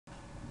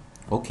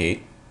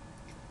Okay,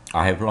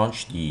 I have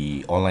launched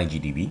the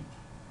OnlineGDB,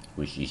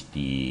 which is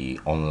the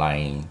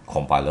online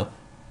compiler,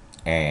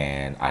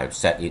 and I have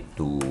set it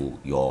to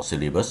your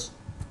syllabus,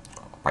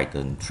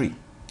 Python 3.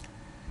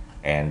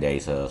 And there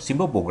is a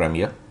simple program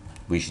here,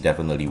 which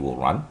definitely will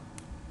run.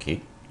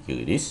 Okay, here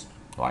it is.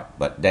 Right,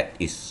 but that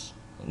is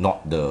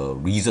not the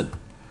reason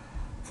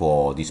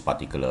for this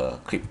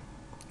particular clip.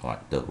 Right,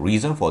 the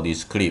reason for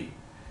this clip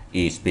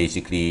is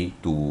basically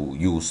to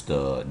use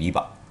the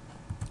debug,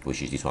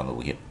 which is this one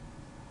over here.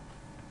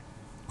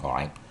 All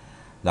right.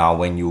 Now,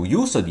 when you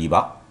use the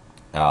debug,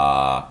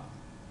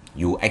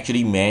 you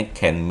actually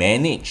can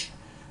manage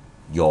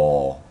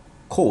your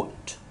code,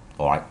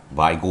 all right,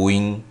 by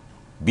going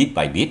bit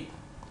by bit,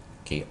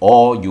 okay,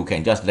 or you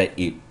can just let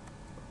it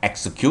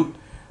execute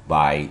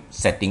by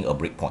setting a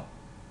breakpoint.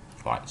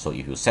 All right. So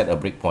if you set a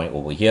breakpoint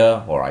over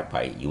here, all right,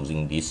 by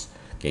using this,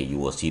 okay, you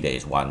will see there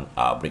is one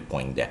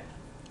breakpoint there.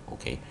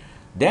 Okay.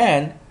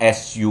 Then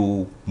as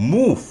you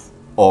move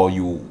or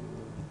you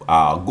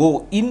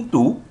go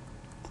into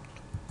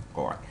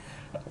all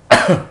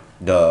right,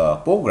 the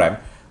program,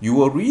 you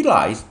will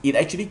realize it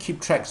actually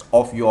keeps tracks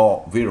of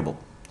your variable.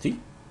 See,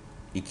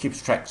 it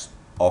keeps tracks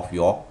of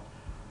your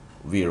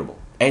variable,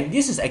 and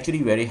this is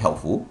actually very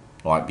helpful,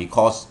 right?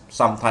 Because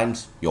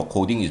sometimes your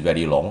coding is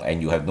very long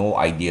and you have no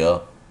idea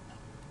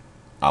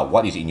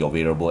what is in your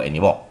variable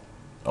anymore.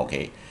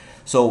 Okay,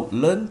 so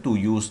learn to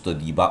use the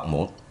debug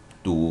mode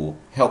to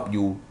help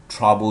you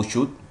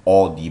troubleshoot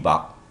or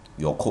debug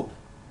your code.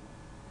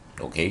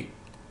 Okay,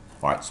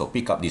 all right. So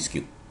pick up this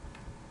skill.